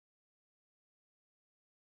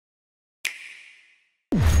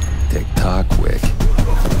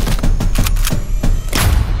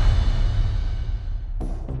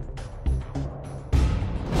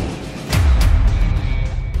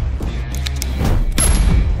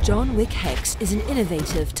John Wick Hex is an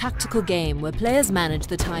innovative, tactical game where players manage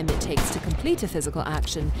the time it takes to complete a physical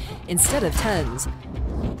action instead of turns.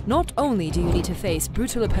 Not only do you need to face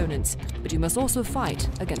brutal opponents, but you must also fight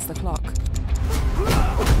against the clock.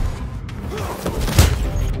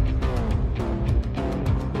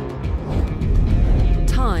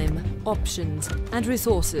 Time, options, and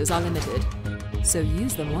resources are limited, so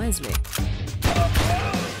use them wisely.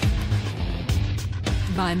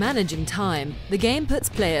 By managing time, the game puts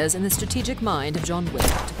players in the strategic mind of John Wick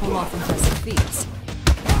to pull off impressive feats.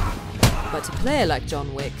 But to play like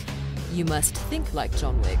John Wick, you must think like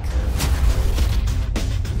John Wick.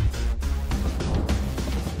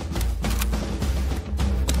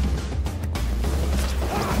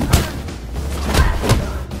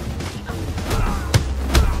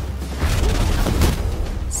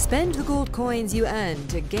 Spend the gold coins you earn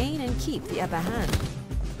to gain and keep the upper hand.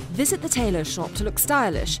 Visit the tailor shop to look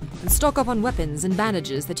stylish and stock up on weapons and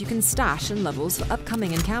bandages that you can stash in levels for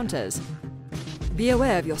upcoming encounters. Be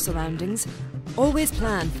aware of your surroundings. Always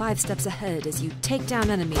plan 5 steps ahead as you take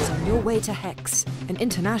down enemies on your way to Hex, an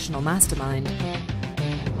international mastermind.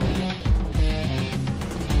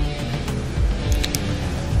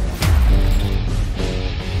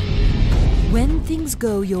 When things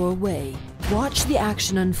go your way, watch the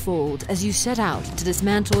action unfold as you set out to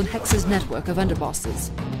dismantle Hex's network of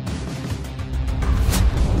underbosses.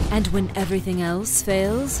 And when everything else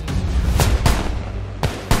fails?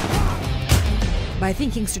 By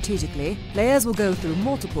thinking strategically, players will go through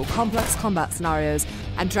multiple complex combat scenarios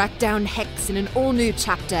and track down Hex in an all-new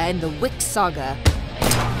chapter in the Wick saga.